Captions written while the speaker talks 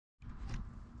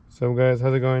So guys,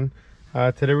 how's it going?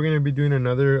 Today we're going to be doing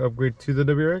another upgrade to the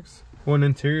WRX. One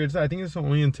interior, I think it's the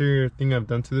only interior thing I've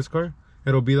done to this car.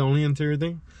 It'll be the only interior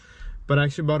thing. But I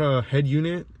actually bought a head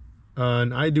unit,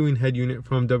 an IDoing head unit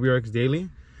from WRX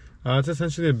Daily. It's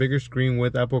essentially a bigger screen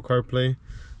with Apple CarPlay.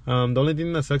 The only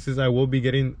thing that sucks is I will be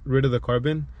getting rid of the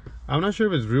carbon. I'm not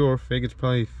sure if it's real or fake. It's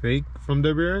probably fake from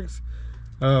WRX.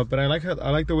 But I like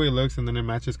the way it looks, and then it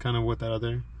matches kind of with that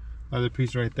other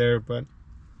piece right there. But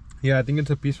yeah, I think it's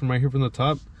a piece from right here from the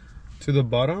top to the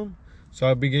bottom. So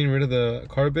I'll be getting rid of the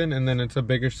carbon, and then it's a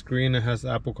bigger screen. It has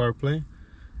Apple CarPlay.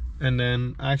 And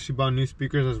then I actually bought new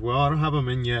speakers as well. I don't have them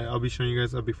in yet. I'll be showing you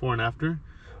guys a before and after.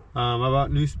 I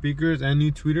bought new speakers and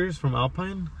new tweeters from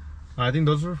Alpine. I think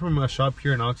those were from a shop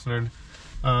here in Oxnard.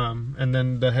 And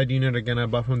then the head unit again I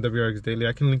bought from WRX Daily.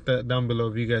 I can link that down below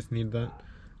if you guys need that.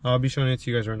 I'll be showing it to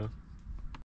you guys right now.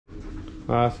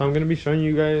 So I'm going to be showing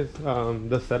you guys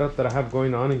the setup that I have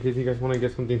going on in case you guys want to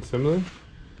get something similar.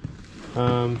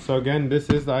 So again, this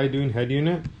is the IDoing head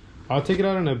unit. I'll take it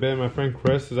out in a bit. My friend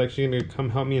Chris is actually going to come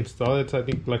help me install it. It's I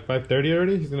think like 5:30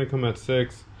 already. He's going to come at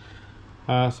 6.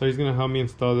 So he's going to help me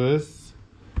install this.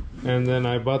 And then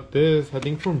I bought this, I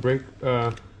think from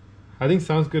I think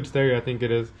Sounds Good Stereo, I think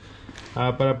it is.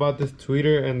 But I bought this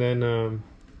tweeter and then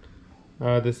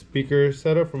the speaker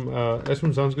setup from it's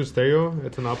from Sounds Good Stereo.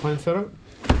 It's an Alpine setup.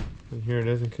 And here it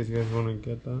is in case you guys want to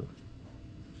get that.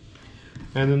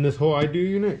 And then this whole IDo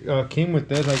unit came with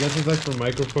this. I guess it's like for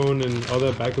microphone and all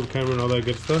that backup camera and all that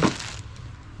good stuff.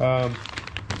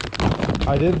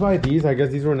 I did buy these. I guess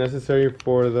these were necessary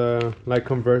for the like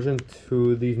conversion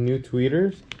to these new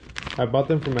tweeters. I bought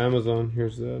them from Amazon.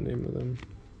 Here's the name of them.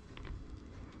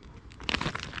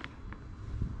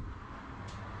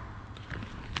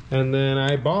 And then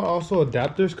I bought also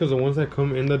adapters because the ones that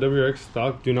come in the WRX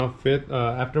stock do not fit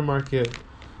aftermarket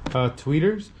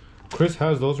tweeters. Chris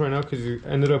has those right now because he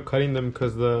ended up cutting them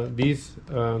because these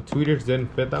tweeters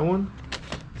didn't fit that one.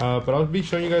 But I'll be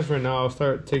showing you guys right now. I'll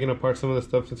start taking apart some of the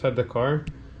stuff inside the car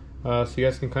so you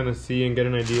guys can kind of see and get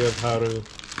an idea of how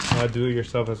to do it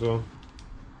yourself as well.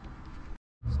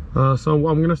 So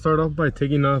I'm going to start off by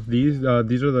taking off these.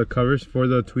 These are the covers for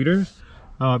the tweeters.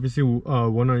 Obviously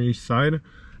one on each side.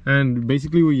 And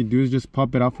basically what you do is just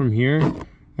pop it out from here.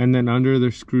 And then under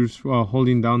there's screws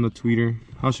holding down the tweeter.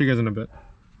 I'll show you guys in a bit.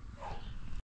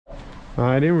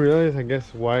 I didn't realize, I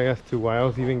guess, why I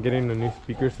was even getting a new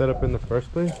speaker setup in the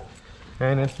first place.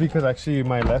 And it's because actually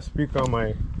my left speaker on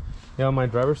my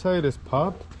driver's side is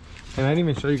popped. And I didn't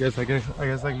even show you guys, I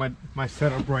guess like my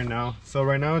setup right now. So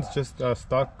right now it's just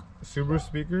stock Subaru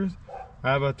speakers.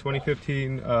 I have a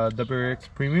 2015 WRX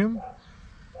Premium.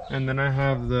 And then I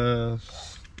have the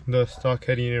stock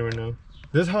head unit right now.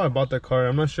 This is how I bought the car.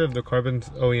 I'm not sure if the carbon's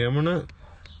OEM or not,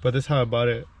 but this is how I bought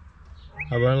it.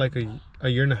 I bought it like a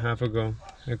year and a half ago.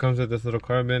 It comes with this little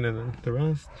carbon and then the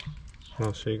rest.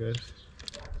 I'll show you guys.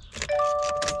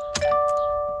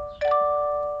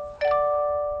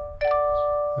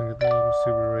 Look at that little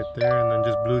Subaru right there, and then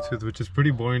just Bluetooth, which is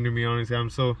pretty boring to me, honestly.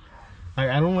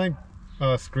 I don't like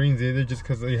screens either, just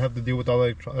because you have to deal with all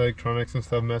the electronics and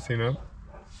stuff messing up.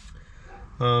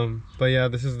 But yeah,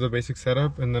 this is the basic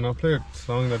setup, and then I'll play a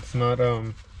song that's not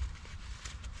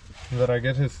that I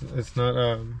guess it's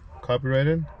not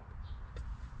copyrighted.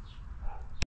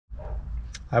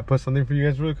 I put something for you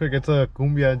guys really quick. It's a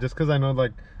cumbia, just because I know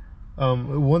like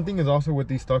one thing is also with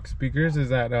these stock speakers is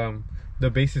that the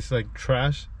bass is like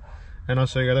trash, and I'll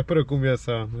show you guys. I put a cumbia,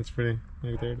 so it's pretty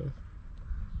like there it is.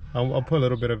 I'll put a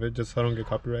little bit of it just so I don't get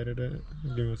copyrighted.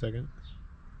 Give me a second.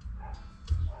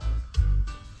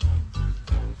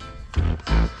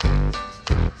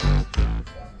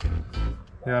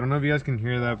 Yeah, I don't know if you guys can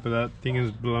hear that, but that thing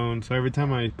is blown. So every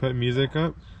time I put music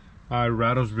up, it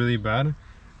rattles really bad.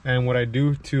 And what I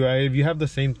do too, if you have the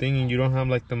same thing and you don't have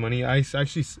like the money,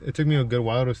 it took me a good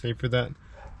while to save for that,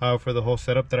 for the whole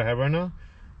setup that I have right now.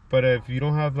 But if you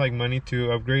don't have like money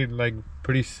to upgrade like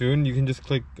pretty soon, you can just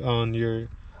click on your,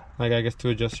 like I guess to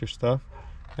adjust your stuff,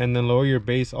 and then lower your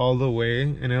bass all the way,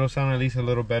 and it'll sound at least a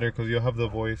little better because you'll have the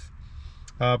voice.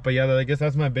 But yeah, I guess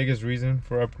that's my biggest reason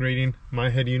for upgrading my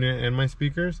head unit and my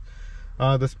speakers.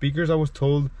 The speakers, I was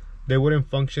told they wouldn't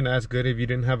function as good if you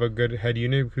didn't have a good head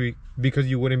unit, because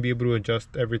you wouldn't be able to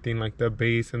adjust everything like the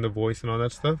bass and the voice and all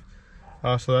that stuff.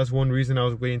 So that's one reason I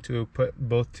was waiting to put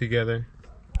both together.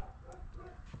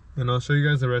 And I'll show you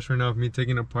guys the rest right now of me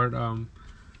taking apart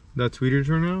the tweeters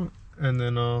right now, and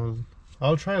then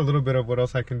I'll try a little bit of what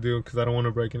else I can do because I don't want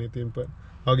to break anything, but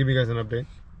I'll give you guys an update.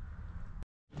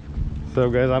 So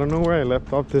guys, I don't know where I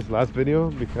left off this last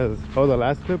video, because the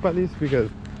last clip at least, because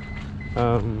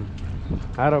I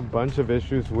had a bunch of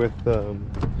issues with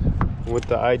with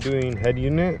the IDoing head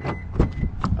unit.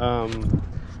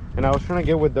 And I was trying to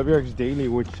get with Wrx Daily,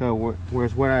 which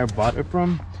was where I bought it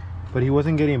from, but he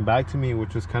wasn't getting back to me,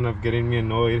 which was kind of getting me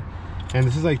annoyed. And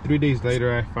this is like 3 days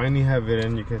later. I finally have it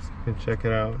in. You guys can check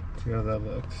it out, see how that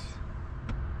looks.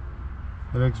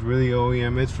 It looks really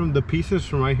OEM. It's from the pieces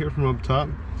from right here from up top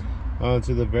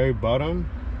to the very bottom.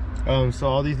 So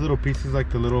all these little pieces, like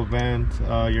the little vent,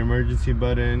 your emergency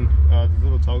button, the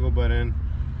little toggle button,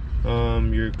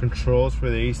 your controls for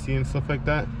the AC and stuff like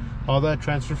that, all that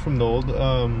transferred from the old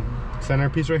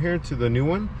centerpiece right here to the new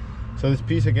one. So this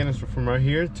piece again is from right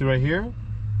here to right here,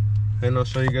 and I'll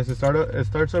show you guys. It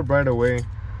starts up right away,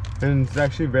 and it's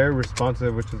actually very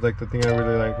responsive, which is like the thing I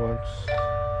really like. Watch.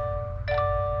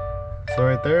 So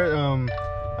right there,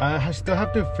 I still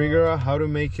have to figure out how to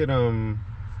make it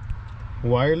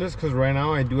wireless, because right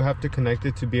now I do have to connect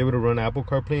it to be able to run Apple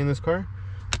CarPlay in this car.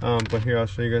 But here, I'll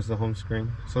show you guys the home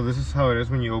screen. So this is how it is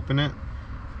when you open it.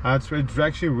 It's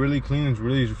actually really clean. It's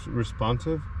really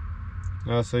responsive.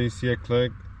 So you see a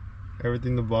click,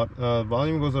 everything. The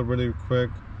volume goes up really quick.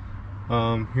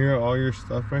 Here are all your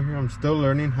stuff right here. I'm still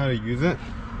learning how to use it.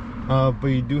 But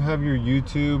you do have your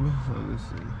YouTube. Let's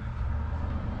see.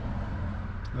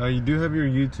 You do have your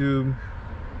YouTube.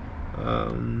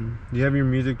 You have your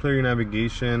music player, your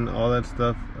navigation, all that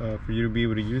stuff for you to be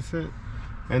able to use it.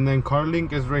 And then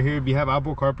CarLink is right here. If you have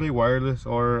Apple CarPlay wireless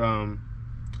or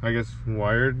I guess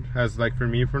wired, as like for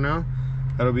me for now,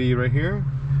 that'll be right here.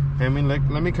 I mean, like,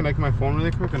 let me connect my phone really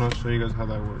quick and I'll show you guys how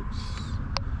that works.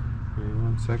 Okay,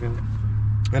 1 second.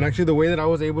 And actually, the way that I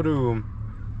was able to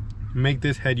make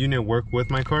this head unit work with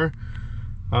my car,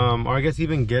 or I guess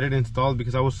even get it installed,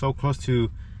 because I was so close to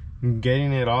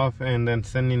getting it off and then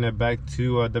sending it back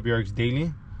to Wrx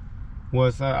Daily,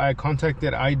 was I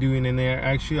contacted IDoing, and they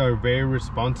actually are very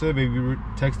responsive. If you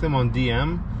text them on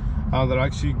DM, they'll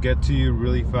actually get to you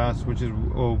really fast, which is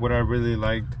what I really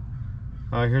liked.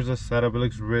 Here's a setup. It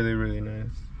looks really, really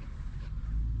nice.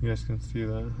 You guys can see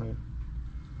that.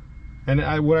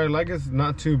 And what I like is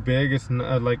not too big. It's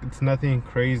not, like, it's nothing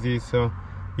crazy. So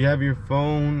you have your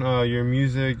phone, your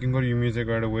music. You can go to your music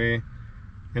right away,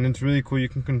 and it's really cool. You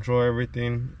can control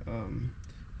everything.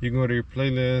 You can go to your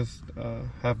playlist.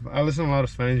 I listen to a lot of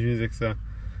Spanish music, so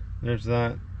there's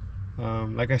that.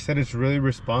 Like I said, it's really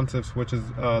responsive, which is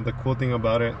the cool thing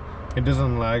about it. It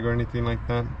doesn't lag or anything like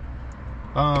that.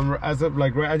 As of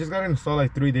like, I just got it installed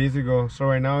like 3 days ago, so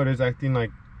right now it is acting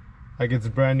like it's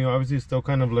brand new. Obviously, it's still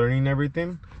kind of learning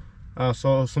everything.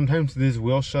 So sometimes this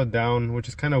will shut down, which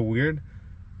is kind of weird,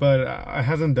 but it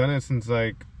hasn't done it since,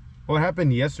 like, well, it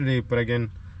happened yesterday, but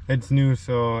again, it's new,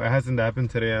 so it hasn't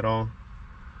happened today at all.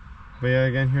 But yeah,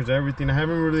 again, here's everything. I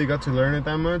haven't really got to learn it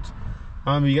that much.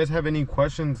 If you guys have any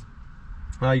questions,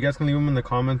 you guys can leave them in the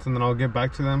comments, and then I'll get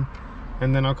back to them.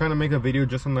 And then I'll kind of make a video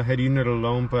just on the head unit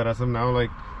alone. But as of now,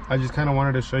 like, I just kind of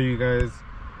wanted to show you guys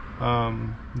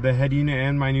the head unit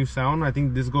and my new sound. I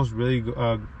think this goes really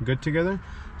good together.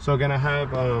 So again, I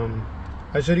have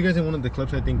I showed you guys in one of the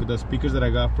clips, I think, the speakers that I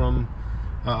got from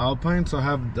Alpine. So I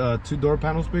have 2 door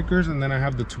panel speakers, and then I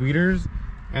have the tweeters,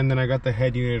 and then I got the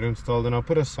head unit installed. And I'll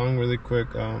put a song really quick,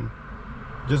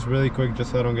 just really quick,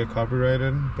 just so I don't get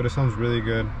copyrighted, but it sounds really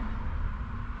good.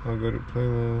 I'll go to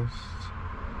playlist,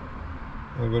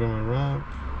 I'll go to my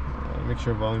rap, make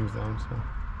sure volume's down. So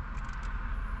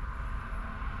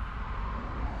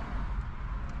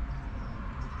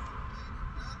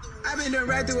I've been done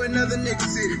right through another nigga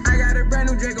city. I got a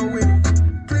brand new Draco with me.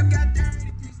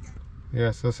 Yeah,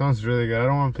 so it sounds really good. I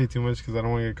don't want to play too much because I don't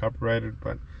want to get copyrighted,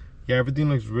 but yeah, everything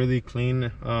looks really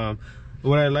clean.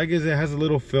 What I like is it has a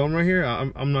little film right here.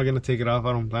 I'm not gonna take it off.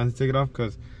 I don't plan to take it off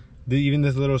because even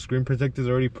this little screen protector is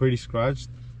already pretty scratched,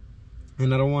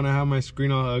 and I don't want to have my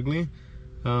screen all ugly.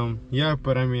 Yeah,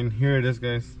 but I mean, here it is,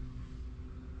 guys.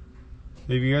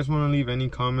 If you guys want to leave any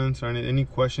comments or any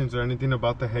questions or anything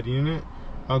about the head unit,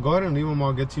 I'll go ahead and leave them.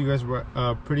 I'll get to you guys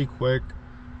pretty quick.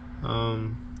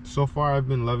 So far, I've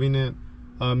been loving it.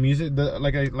 Music,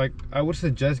 I would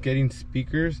suggest getting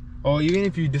speakers, or even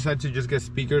if you decide to just get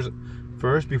speakers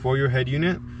first before your head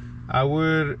unit, I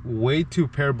would wait to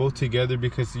pair both together,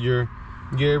 because you're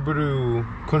able to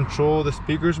control the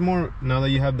speakers more now that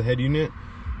you have the head unit.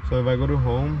 So if I go to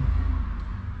home,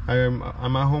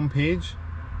 I'm at home page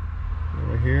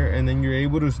right here, and then you're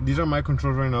able to, these are my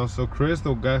controls right now. So Chris,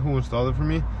 the guy who installed it for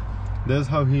me, that's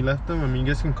how he left them. I mean,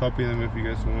 you guys can copy them if you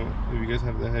guys want, if you guys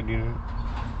have the head unit,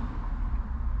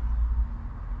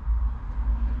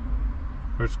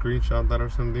 or screenshot that or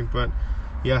something. But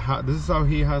yeah, this is how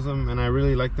he has them, and I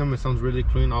really like them. It sounds really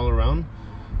clean all around.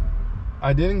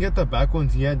 I didn't get the back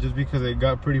ones yet, just because it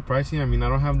got pretty pricey. I mean, I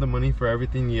don't have the money for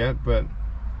everything yet, but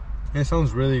It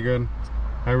sounds really good.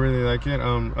 I really like it.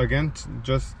 Again,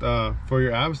 just for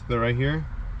your apps, they're right here.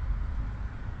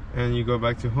 And you go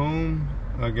back to home.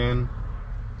 Again,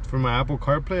 for my Apple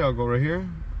CarPlay, I'll go right here,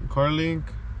 CarLink,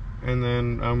 and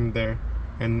then I'm there.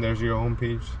 And there's your home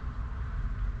page.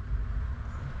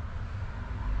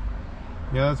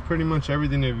 Yeah, that's pretty much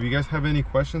everything. If you guys have any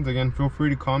questions, again, feel free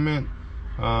to comment.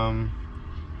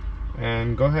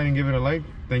 And go ahead and give it a like.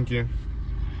 Thank you.